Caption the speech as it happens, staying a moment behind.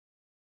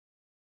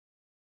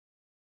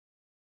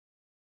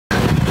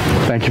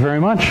Thank you very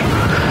much.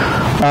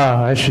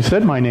 As she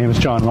said, my name is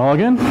John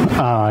Mulligan.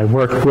 I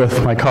work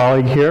with my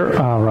colleague here,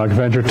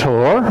 Raghavendra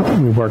Talur.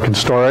 We work in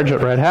storage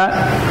at Red Hat.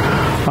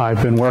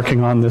 I've been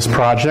working on this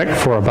project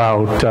for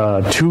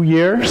about 2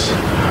 years.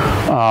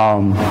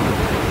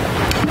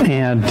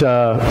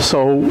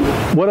 So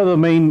one of the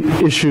main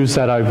issues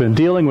that I've been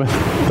dealing with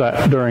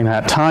during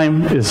that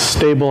time is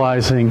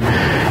stabilizing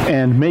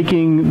and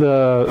making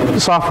the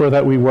software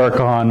that we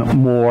work on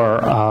more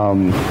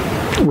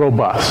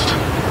robust.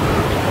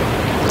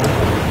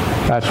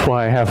 That's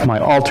why I have my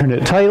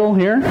alternate title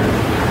here,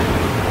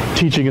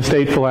 Teaching a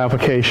Stateful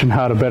Application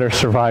How to Better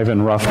Survive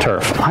in Rough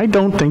Turf. I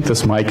don't think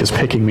this mic is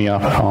picking me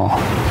up at all.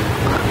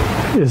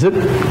 Is it?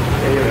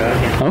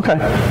 Okay.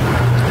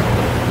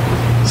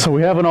 So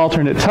we have an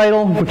alternate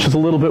title, which is a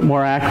little bit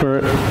more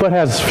accurate, but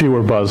has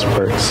fewer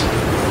buzzwords.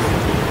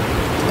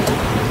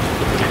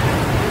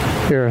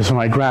 Here is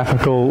my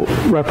graphical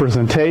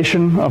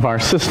representation of our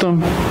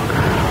system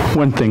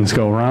when things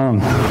go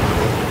wrong.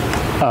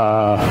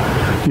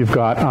 You've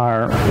got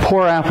our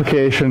poor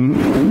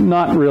application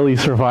not really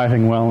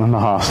surviving well in the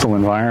hostile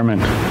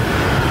environment.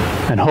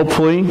 And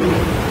hopefully,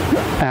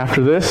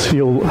 after this,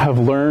 you'll have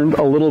learned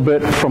a little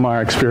bit from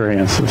our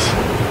experiences.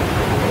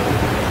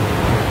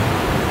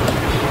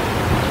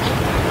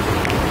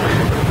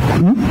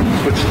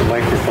 Switch the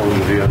microphone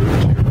to the other.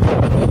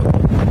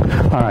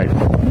 All right.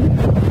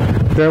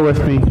 Bear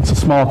with me. It's a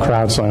small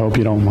crowd, so I hope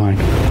you don't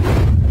mind.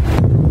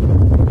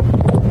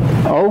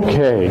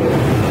 Okay.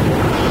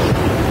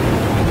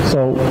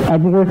 So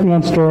I've been working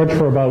on storage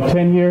for about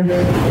 10 years.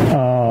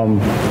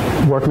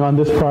 Working on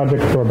this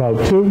project for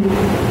about 2.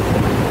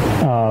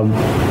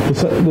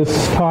 This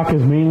talk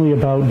is mainly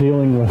about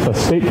dealing with a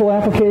stateful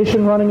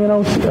application running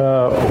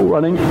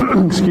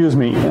excuse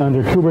me,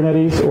 under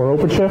Kubernetes or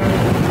Openshift.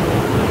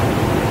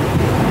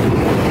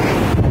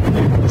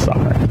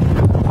 Sorry.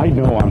 I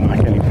know I'm not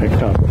getting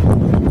picked up.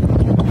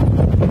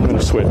 I'm going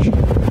to switch.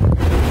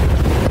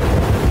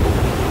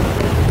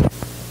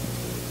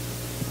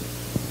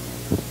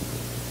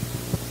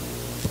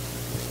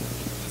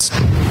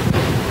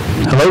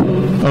 Hello?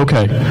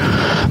 Okay.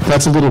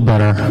 That's a little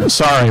better.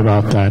 Sorry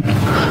about that.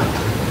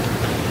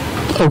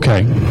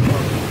 Okay.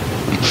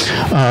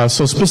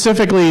 So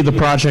specifically, the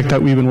project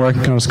that we've been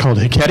working on is called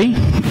Heketi.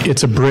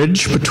 It's a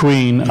bridge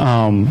between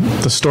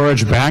the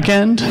storage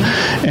backend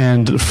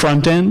and the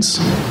front ends.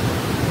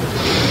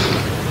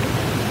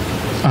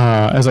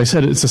 As I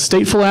said, it's a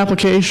stateful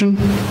application,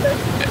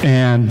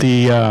 and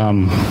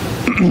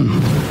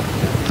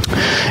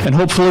and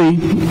hopefully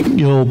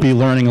you'll be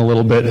learning a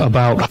little bit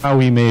about how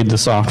we made the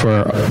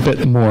software a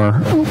bit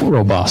more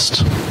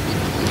robust.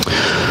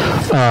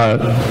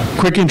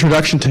 Quick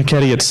introduction to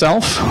Heketi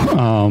itself.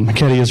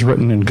 Heketi is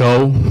written in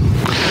Go.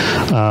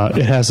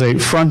 It has a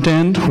front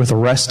end with a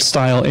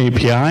REST-style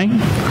API.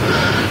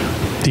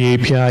 The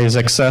API is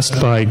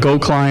accessed by Go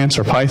clients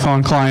or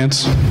Python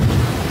clients.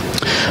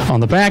 On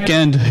the back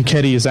end,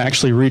 Heketi is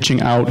actually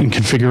reaching out and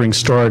configuring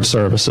storage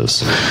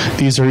services.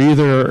 These are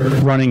either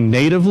running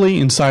natively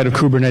inside of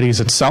Kubernetes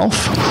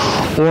itself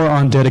or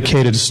on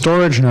dedicated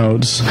storage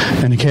nodes,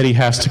 and Heketi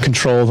has to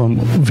control them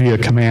via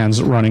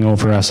commands running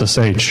over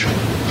SSH.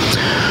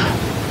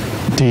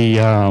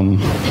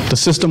 The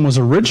system was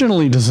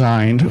originally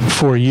designed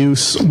for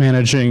use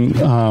managing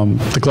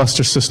the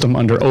Gluster system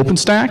under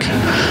OpenStack.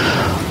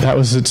 That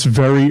was its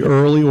very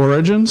early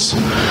origins,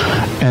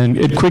 and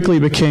it quickly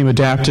became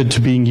adapted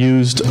to being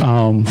used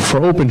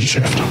for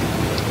Openshift.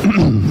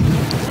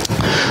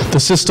 The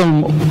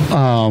system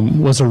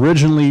was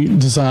originally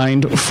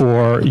designed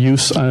for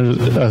use on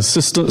a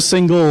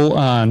single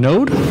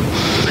node,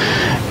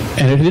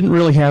 and it didn't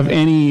really have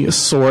any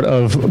sort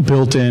of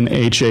built-in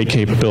HA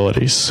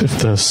capabilities. If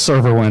the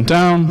server went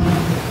down,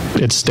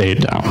 it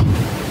stayed down.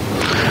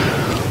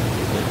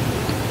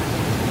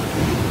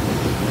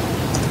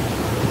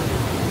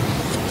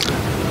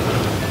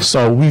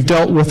 So we've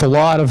dealt with a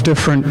lot of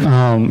different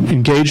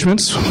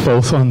engagements,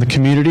 both on the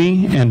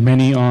community and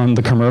many on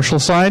the commercial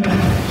side.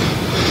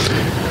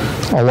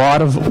 A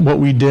lot of what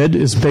we did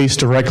is based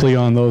directly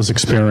on those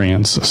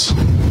experiences.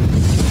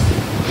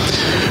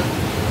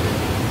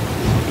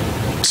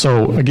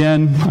 So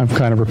again, I'm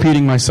kind of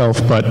repeating myself,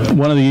 but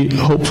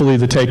hopefully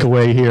the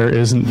takeaway here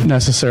isn't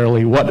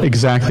necessarily what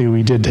exactly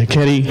we did to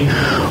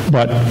Heketi,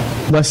 but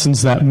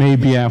lessons that may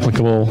be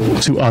applicable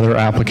to other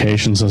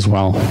applications as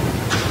well.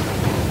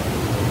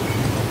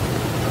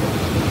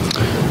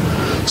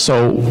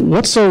 So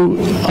what's so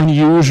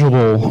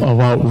unusual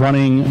about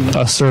running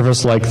a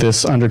service like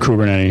this under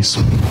Kubernetes?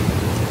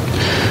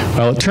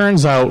 Well, it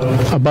turns out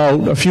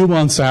about a few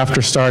months after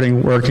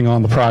starting working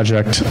on the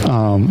project,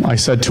 I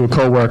said to a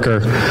coworker,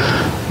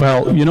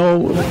 well, you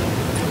know,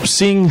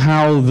 seeing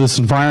how this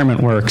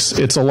environment works,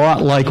 it's a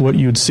lot like what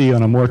you'd see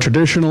on a more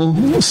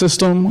traditional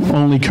system,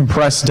 only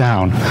compressed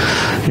down.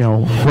 You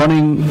know,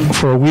 running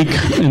for a week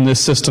in this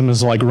system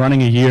is like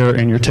running a year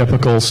in your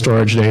typical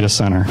storage data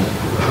center.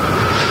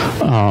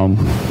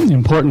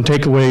 Important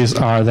takeaways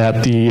are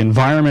that the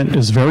environment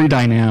is very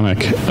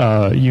dynamic.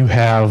 You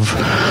have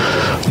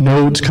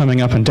nodes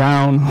coming up and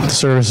down. The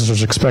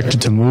services are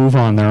expected to move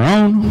on their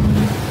own.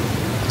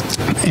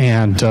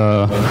 And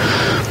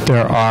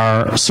there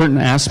are certain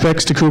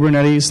aspects to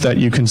Kubernetes that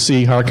you can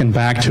see harken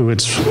back to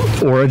its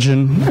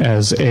origin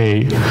as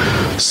a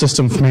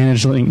system for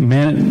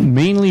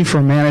mainly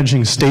for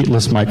managing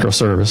stateless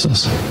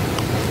microservices.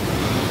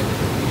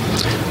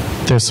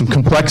 There's some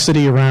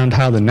complexity around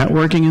how the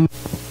networking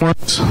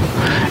works,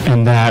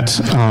 and that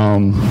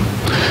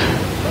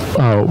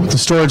the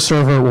storage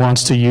server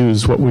wants to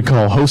use what we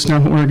call host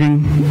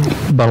networking,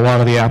 but a lot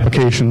of the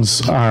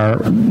applications are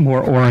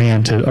more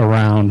oriented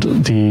around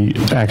the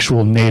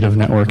actual native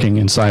networking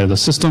inside of the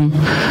system,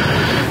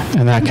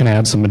 and that can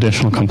add some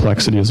additional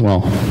complexity as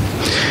well.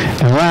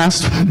 And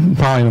last,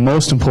 probably the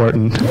most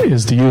important,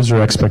 is the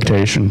user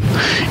expectation.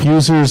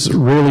 Users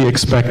really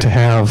expect to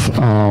have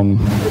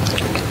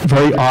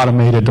very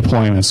automated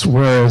deployments,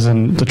 whereas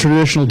in the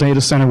traditional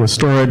data center with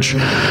storage,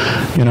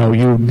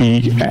 you'd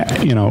be,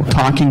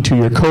 talking to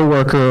your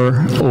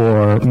coworker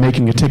or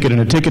making a ticket in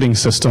a ticketing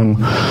system,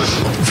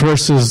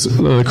 versus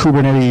the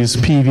Kubernetes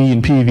PV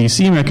and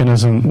PVC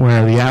mechanism,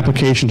 where the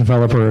application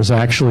developer is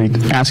actually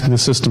asking the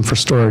system for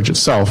storage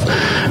itself.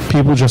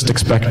 People just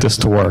expect this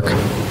to work.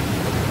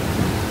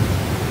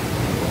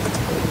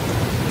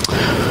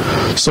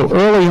 So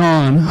early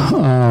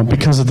on,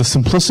 because of the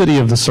simplicity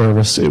of the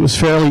service, it was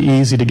fairly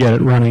easy to get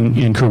it running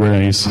in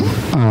Kubernetes.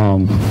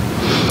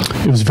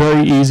 It was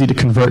very easy to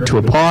convert to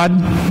a pod.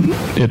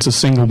 It's a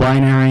single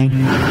binary.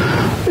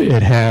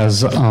 It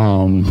has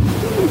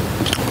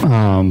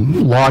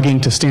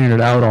logging to standard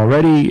out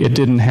already. It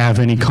didn't have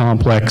any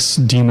complex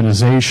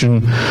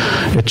demonization.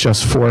 It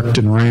just forked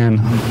and ran,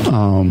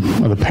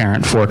 or the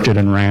parent forked it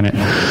and ran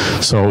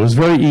it. So it was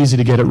very easy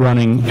to get it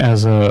running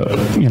as a,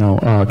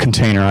 a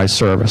containerized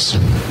service.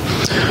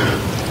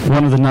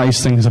 One of the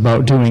nice things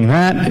about doing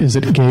that is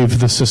it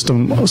gave the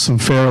system some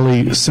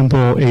fairly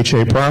simple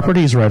HA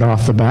properties right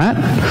off the bat.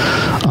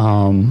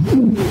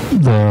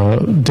 The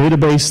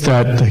database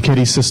that the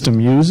Heketi system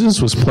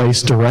uses was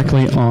placed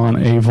directly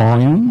on a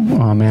volume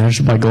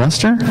managed by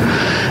Gluster.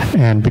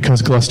 And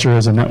because Gluster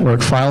is a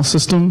network file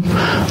system,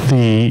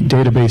 the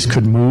database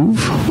could move.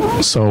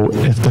 So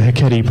if the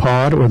Heketi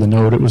pod or the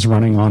node it was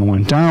running on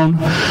went down,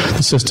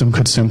 the system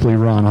could simply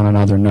run on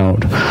another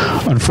node.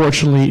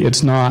 Unfortunately,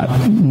 it's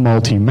not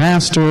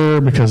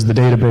multi-master because the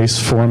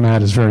database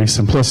format is very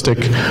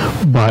simplistic,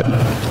 but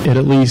it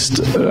at least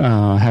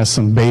has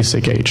some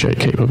basic HA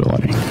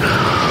capability.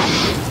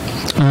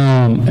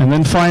 And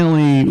then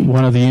finally,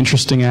 one of the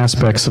interesting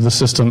aspects of the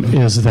system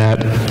is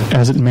that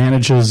as it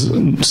manages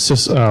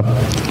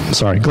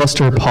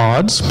Gluster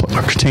pods,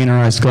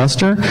 containerized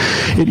Gluster,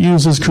 it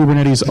uses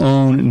Kubernetes'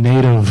 own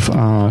native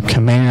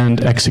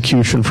command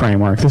execution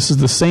framework. This is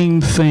the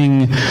same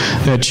thing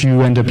that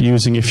you end up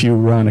using if you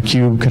run a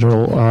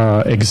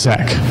kubectl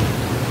exec.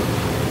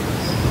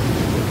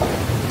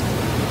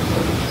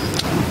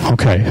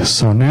 Okay,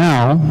 so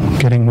now,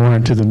 getting more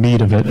into the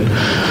meat of it,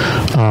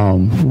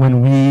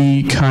 when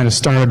we kind of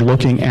started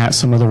looking at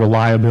some of the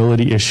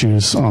reliability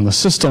issues on the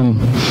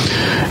system,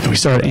 and we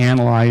started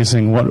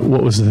analyzing what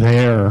was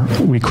there,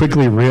 we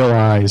quickly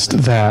realized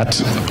that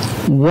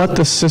what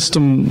the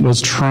system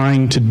was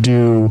trying to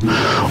do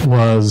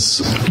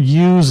was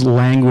use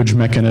language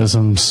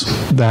mechanisms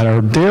that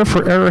are there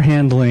for error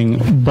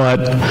handling, but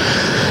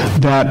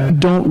that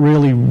don't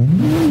really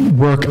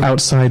work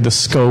outside the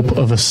scope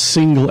of a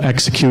single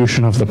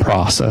execution of the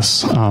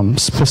process.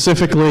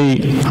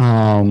 Specifically,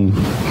 I'm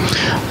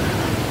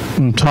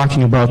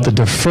talking about the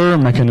defer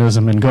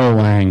mechanism in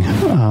Golang.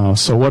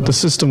 So what the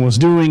system was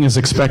doing is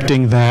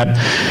expecting that,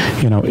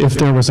 if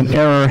there was an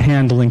error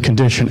handling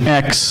condition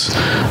X,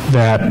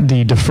 that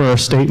the defer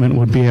statement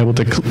would be able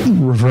to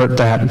revert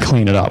that and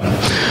clean it up.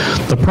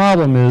 The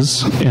problem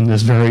is, in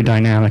this very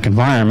dynamic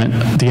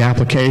environment, the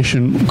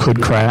application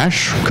could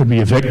crash, could be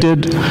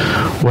evicted,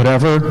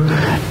 whatever,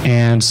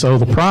 and so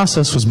the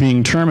process was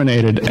being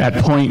terminated at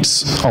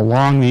points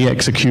along the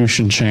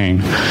execution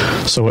chain.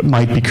 So it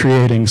might be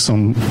creating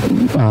some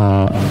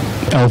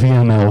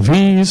LVM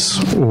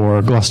LVs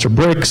or Gluster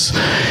bricks.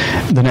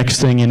 The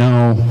next thing you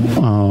know,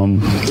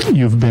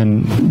 you've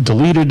been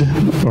deleted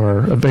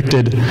or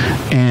evicted,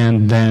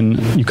 and then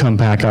you come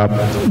back up.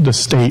 The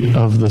state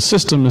of the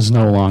system is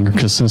no longer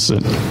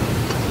consistent.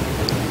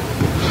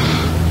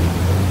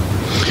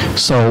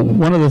 So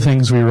one of the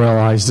things we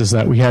realized is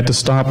that we had to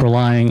stop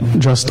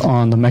relying just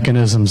on the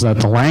mechanisms that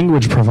the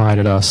language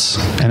provided us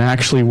and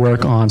actually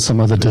work on some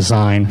of the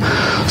design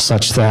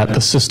such that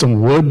the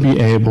system would be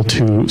able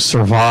to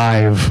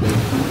survive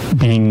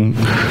being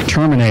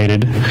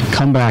terminated,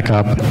 come back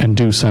up, and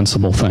do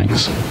sensible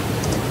things.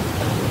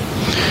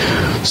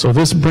 So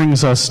this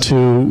brings us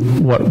to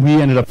what we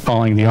ended up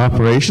calling the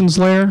operations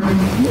layer.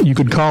 You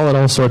could call it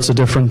all sorts of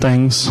different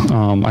things.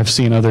 I've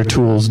seen other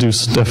tools do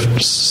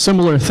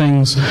similar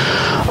things,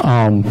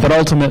 but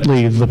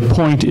ultimately the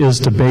point is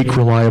to bake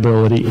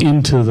reliability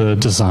into the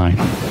design.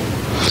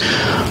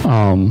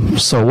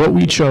 So what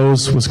we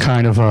chose was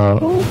kind of a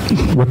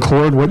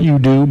record what you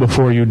do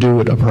before you do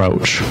it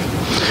approach.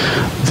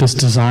 this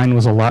design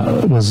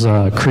was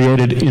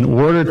created in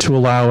order to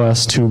allow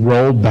us to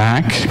roll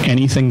back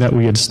anything that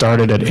we had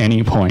started at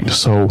any point.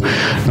 So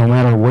no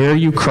matter where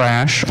you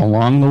crash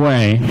along the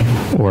way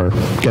or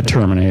get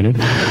terminated,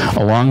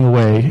 along the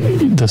way,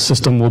 the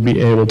system will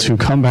be able to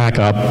come back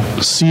up,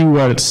 see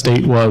what its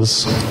state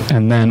was,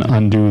 and then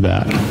undo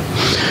that.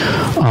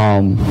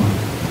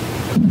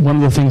 One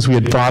of the things we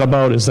had thought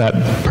about is that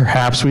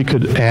perhaps we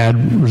could add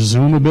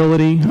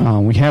resumability.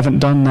 We haven't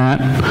done that.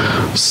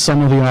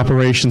 Some of the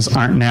operations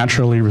aren't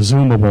naturally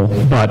resumable,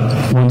 but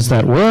ones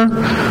that were,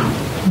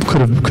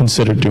 could have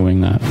considered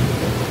doing that.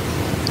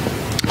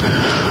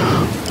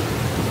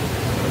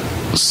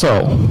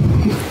 So,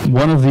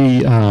 one of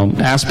the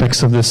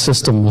aspects of this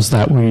system was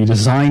that we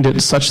designed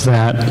it such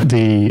that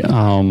the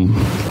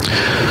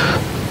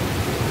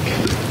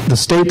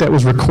state that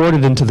was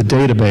recorded into the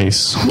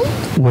database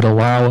would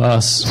allow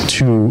us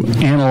to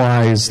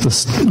analyze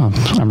this.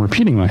 I'm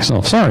repeating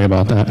myself, sorry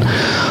about that.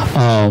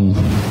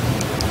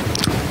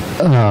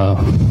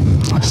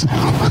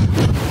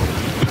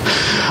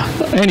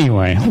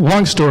 Anyway,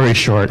 long story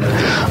short,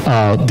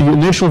 the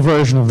initial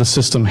version of the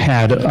system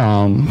had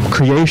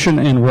creation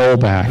and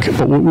rollback,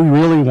 but what we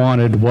really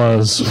wanted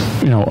was,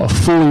 a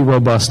fully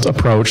robust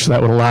approach that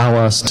would allow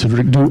us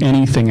to do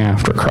anything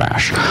after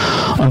crash.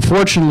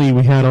 Unfortunately,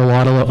 we had a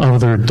lot of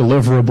other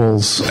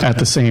deliverables at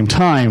the same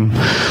time,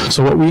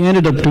 so what we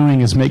ended up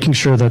doing is making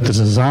sure that the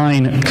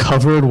design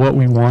covered what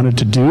we wanted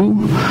to do,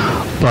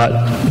 but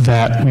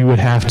that we would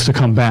have to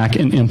come back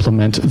and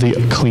implement the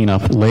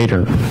cleanup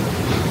later.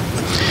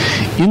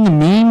 In the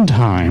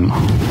meantime,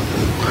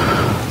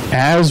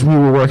 as we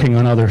were working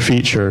on other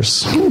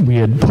features, we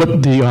had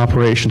put the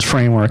operations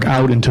framework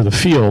out into the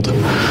field.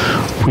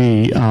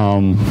 We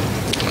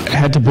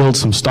had to build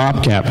some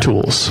stopgap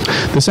tools.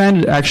 This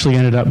actually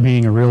ended up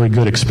being a really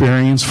good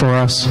experience for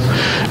us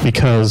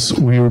because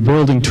we were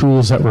building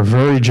tools that were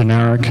very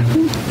generic,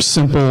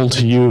 simple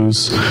to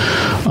use,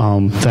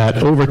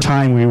 that over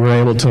time we were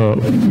able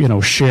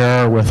to,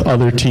 share with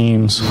other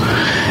teams,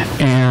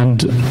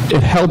 and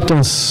it helped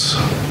us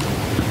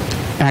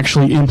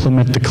actually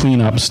implement the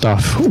cleanup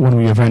stuff when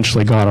we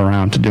eventually got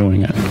around to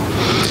doing it.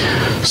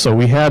 So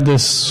we had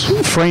this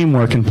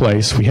framework in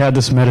place, we had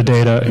this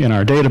metadata in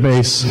our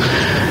database,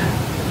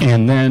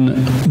 and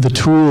then the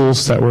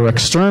tools that were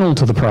external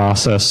to the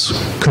process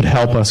could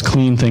help us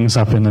clean things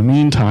up in the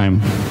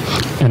meantime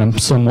in a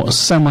somewhat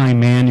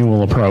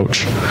semi-manual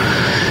approach.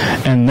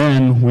 And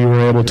then we were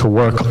able to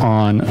work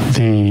on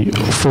the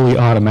fully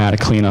automatic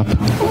cleanup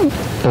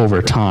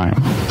over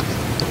time.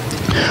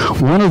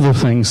 One of the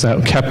things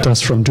that kept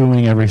us from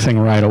doing everything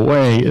right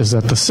away is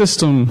that the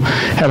system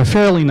had a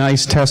fairly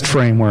nice test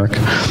framework,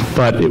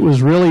 but it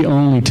was really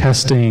only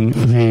testing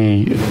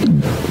the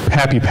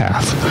happy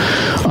path.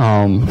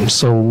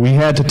 So we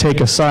had to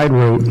take a side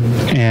route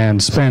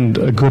and spend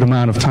a good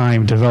amount of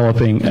time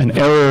developing an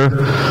error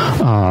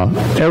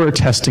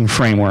testing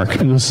framework,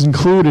 and this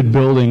included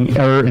building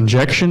error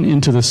injection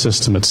into the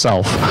system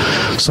itself.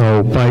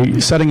 So by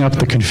setting up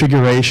the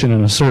configuration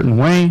in a certain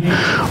way,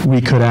 we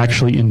could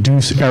actually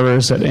induce errors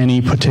at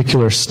any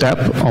particular step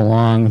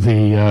along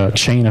the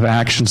chain of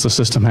actions the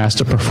system has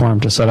to perform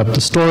to set up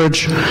the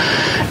storage.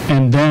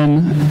 And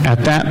then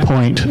at that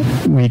point,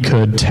 we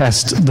could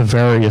test the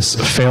various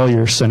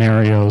failure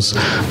scenarios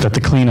that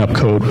the cleanup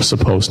code was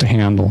supposed to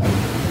handle.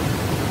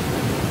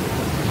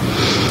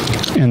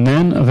 And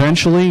then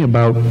eventually,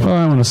 about,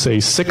 I want to say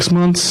 6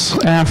 months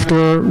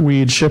after we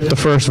had shipped the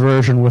first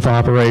version with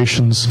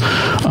operations,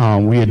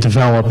 we had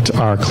developed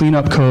our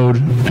cleanup code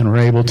and were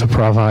able to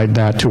provide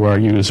that to our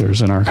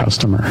users and our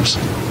customers.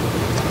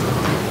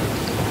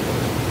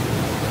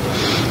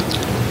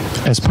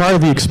 As part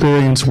of the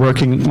experience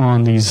working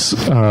on these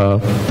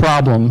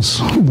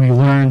problems, we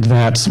learned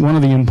that one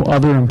of the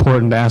other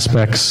important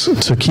aspects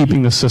to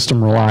keeping the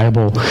system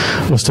reliable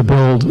was to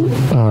build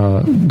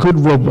good,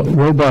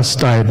 robust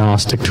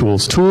diagnostic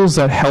tools, tools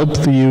that help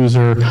the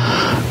user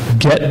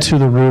get to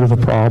the root of the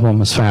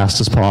problem as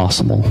fast as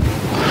possible.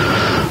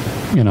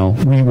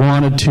 We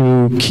wanted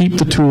to keep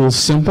the tools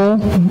simple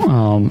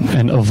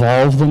and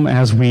evolve them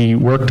as we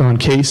worked on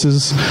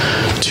cases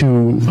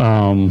to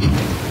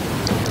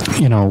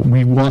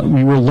we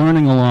were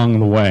learning along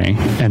the way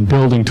and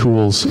building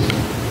tools,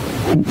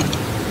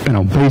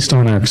 based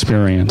on our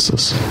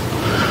experiences.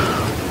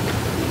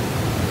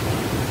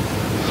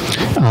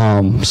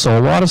 So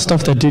a lot of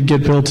stuff that did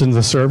get built into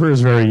the server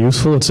is very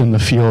useful. It's in the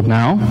field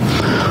now.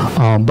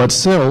 But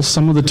still,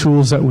 some of the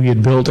tools that we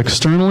had built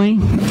externally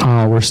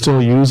we're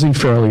still using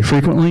fairly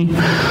frequently.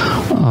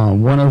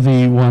 One of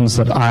the ones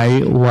that I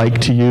like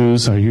to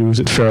use, I use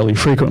it fairly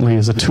frequently,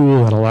 is a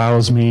tool that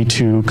allows me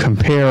to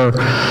compare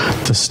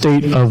the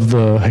state of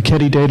the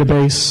Heketi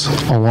database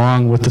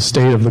along with the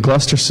state of the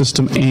Gluster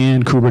system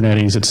and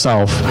Kubernetes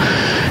itself.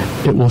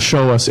 It will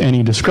show us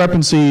any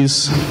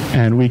discrepancies,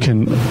 and we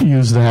can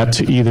use that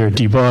to either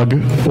debug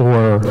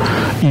or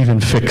even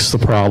fix the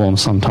problem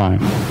sometime.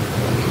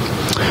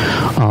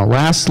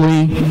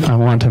 Lastly, I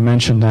want to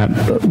mention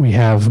that we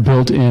have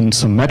built in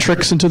some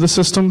metrics into the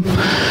system.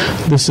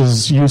 This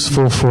is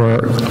useful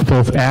for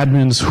both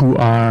admins who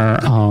are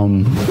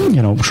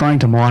trying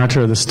to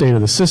monitor the state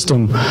of the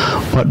system,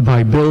 but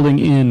by building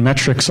in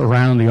metrics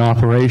around the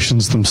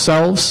operations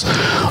themselves,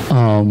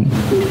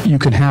 you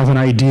can have an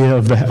idea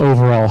of the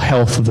overall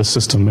health of the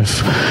system.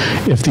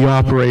 If the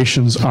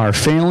operations are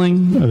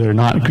failing, or they're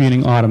not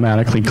getting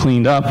automatically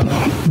cleaned up,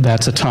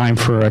 that's a time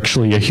for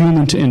actually a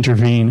human to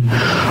intervene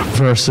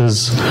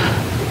versus,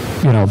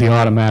 the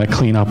automatic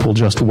cleanup will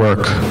just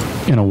work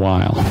in a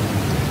while.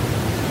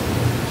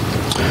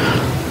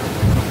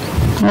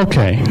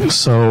 Okay,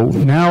 so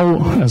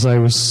now, as I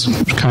was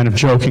kind of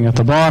joking at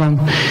the bottom,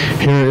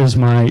 here is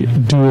my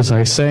do as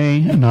I say,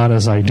 not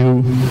as I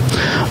do.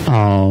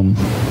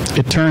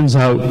 It turns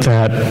out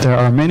that there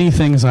are many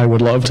things I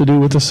would love to do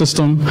with the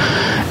system,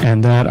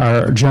 and that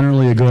are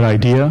generally a good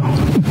idea,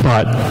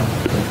 but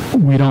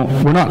we're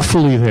not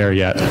fully there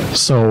yet.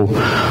 So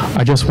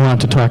I just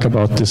wanted to talk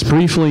about this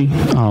briefly.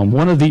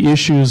 One of the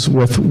issues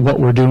with what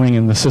we're doing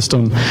in the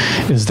system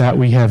is that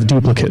we have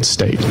duplicate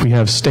state. We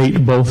have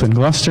state both in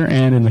Gluster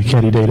and in the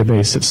Heketi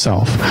database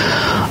itself.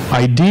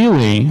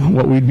 Ideally,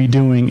 what we'd be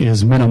doing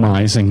is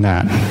minimizing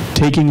that,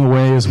 taking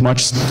away as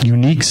much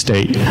unique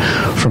state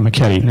from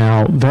Heketi.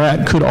 Now,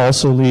 that could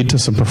also lead to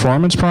some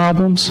performance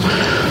problems.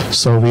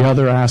 So the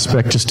other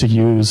aspect is to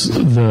use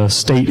the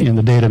state in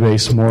the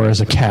database more as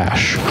a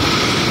cache.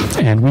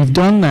 And we've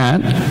done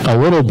that a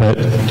little bit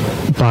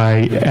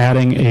by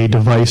adding a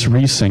device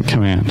resync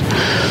command.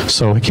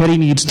 So Heketi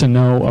needs to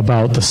know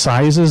about the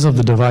sizes of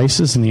the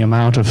devices and the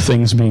amount of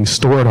things being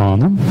stored on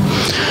them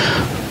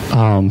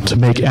to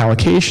make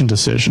allocation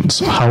decisions.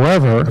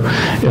 However,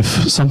 if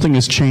something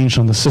is changed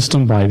on the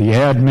system by the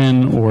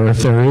admin, or if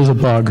there is a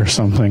bug or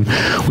something,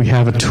 we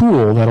have a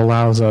tool that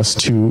allows us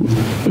to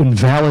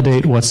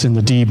invalidate what's in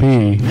the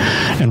DB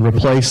and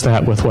replace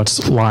that with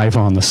what's live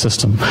on the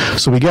system.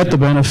 So we get the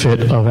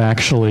benefit of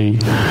actually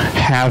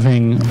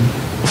having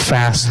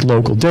fast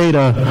local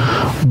data,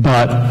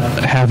 but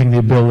having the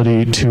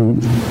ability to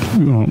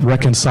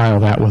reconcile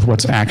that with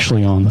what's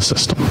actually on the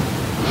system.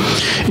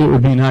 It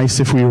would be nice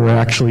if we were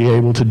actually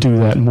able to do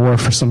that more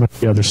for some of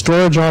the other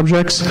storage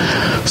objects,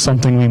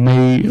 something we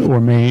may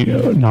or may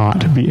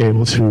not be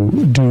able to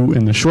do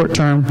in the short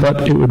term,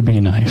 but it would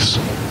be nice.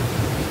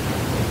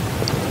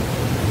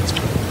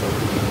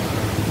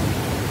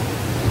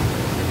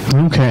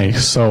 Okay,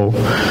 so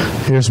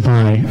here's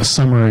my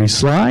summary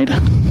slide.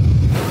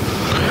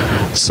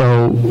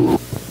 So,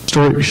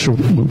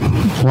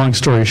 long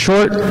story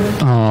short,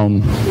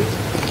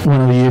 one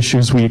of the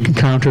issues we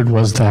encountered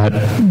was that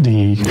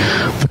the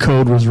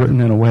code was written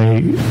in a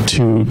way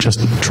to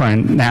just try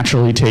and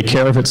naturally take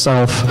care of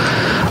itself,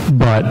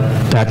 but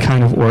that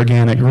kind of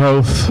organic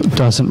growth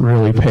doesn't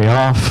really pay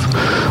off.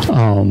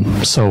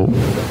 So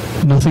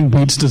nothing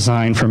beats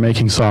design for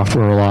making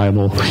software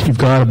reliable. You've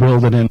got to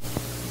build it in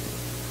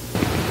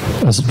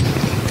as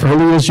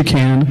early as you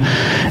can,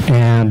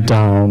 and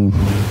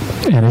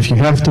if you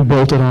have to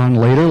bolt it on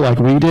later, like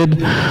we did,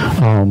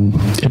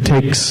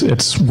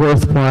 it's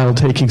worthwhile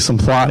taking some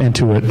thought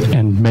into it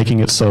and making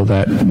it so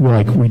that,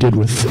 like we did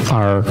with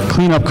our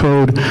cleanup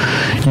code,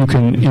 you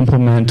can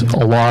implement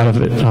a lot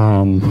of it,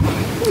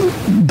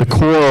 the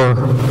core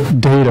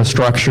data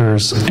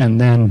structures, and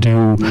then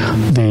do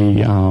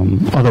the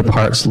other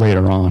parts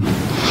later on.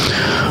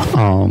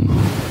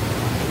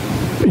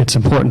 It's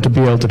important to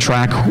be able to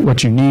track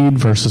what you need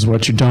versus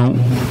what you don't.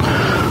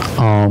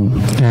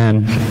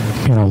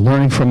 And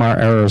learning from our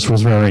errors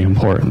was very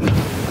important.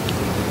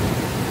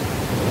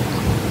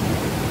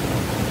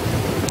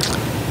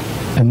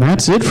 And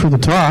that's it for the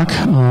talk.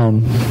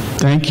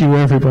 Thank you,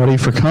 everybody,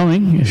 for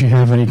coming. If you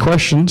have any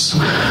questions,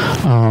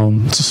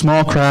 it's a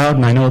small crowd,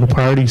 and I know the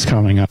party's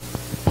coming up.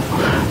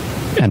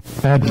 And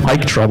I had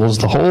mic troubles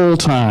the whole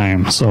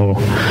time, so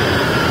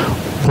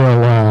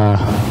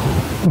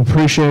we'll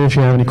appreciate it if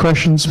you have any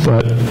questions,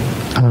 but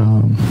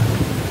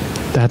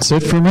that's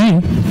it for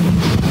me.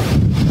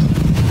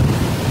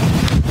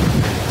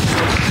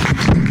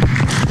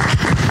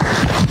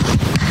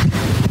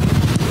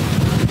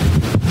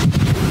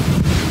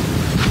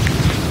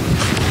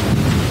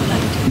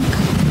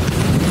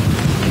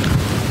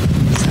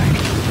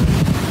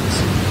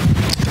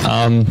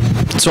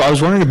 So I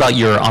was wondering about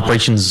your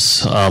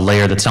operations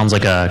layer that sounds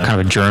like a kind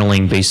of a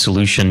journaling-based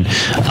solution.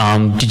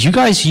 Did you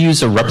guys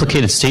use a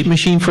replicated state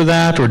machine for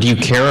that, or do you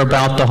care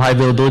about the high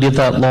availability of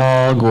that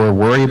log, or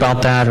worry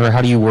about that, or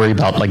how do you worry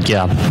about,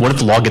 what if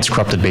the log gets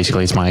corrupted,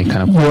 basically, is my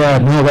kind of... Yeah,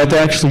 no, that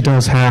actually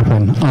does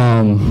happen.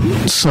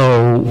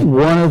 So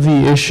one of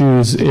the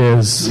issues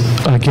is,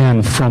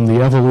 again, from the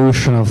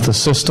evolution of the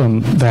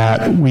system,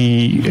 that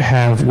we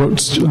have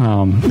what's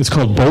it's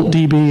called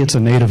BoltDB. It's a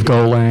native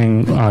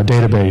Golang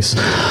database.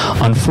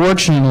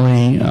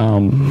 Unfortunately,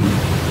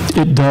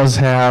 it does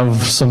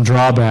have some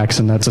drawbacks,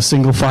 and that's a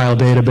single file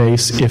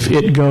database. If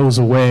it goes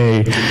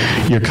away,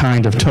 you're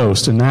kind of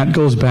toast. And that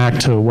goes back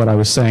to what I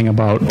was saying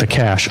about the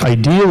cache.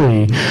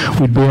 Ideally,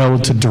 we'd be able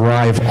to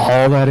derive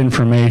all that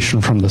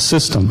information from the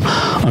system.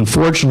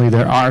 Unfortunately,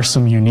 there are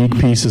some unique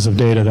pieces of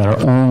data that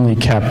are only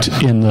kept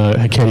in the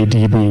Heketi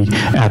DB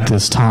at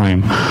this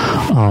time.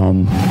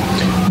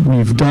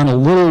 We've done a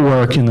little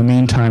work in the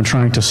meantime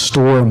trying to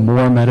store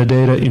more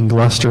metadata in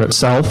Gluster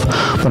itself,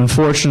 but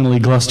unfortunately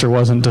Gluster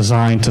wasn't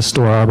designed to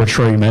store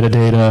arbitrary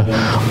metadata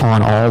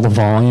on all the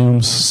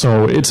volumes,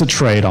 so it's a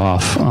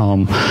trade-off.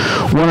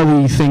 One of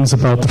the things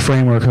about the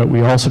framework that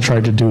we also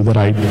tried to do that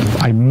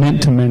I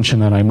meant to mention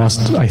that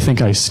I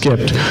think I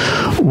skipped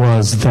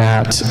was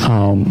that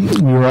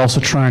we were also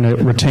trying to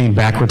retain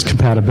backwards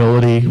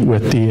compatibility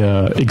with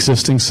the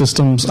existing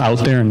systems out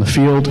there in the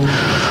field.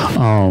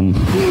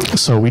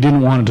 So we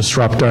didn't want to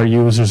disrupt our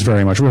users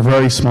very much. We're a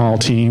very small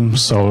team,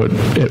 so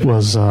it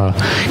was,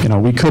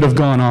 we could have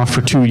gone off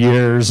for 2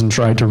 years and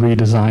tried to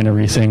redesign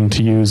everything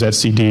to use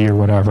etcd or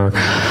whatever.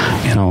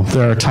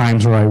 There are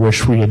times where I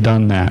wish we had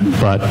done that,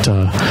 but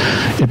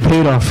it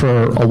paid off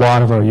for a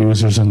lot of our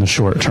users in the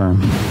short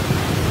term.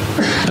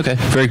 Okay,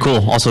 very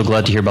cool. Also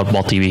glad to hear about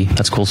Vault DB.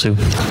 That's cool too.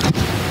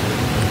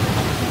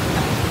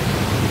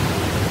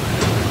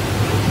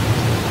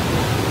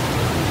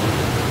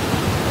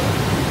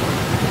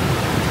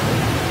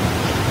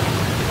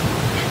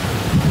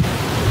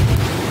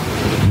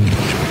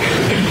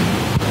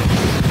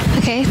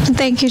 Okay,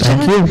 thank you,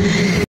 John. Thank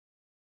you.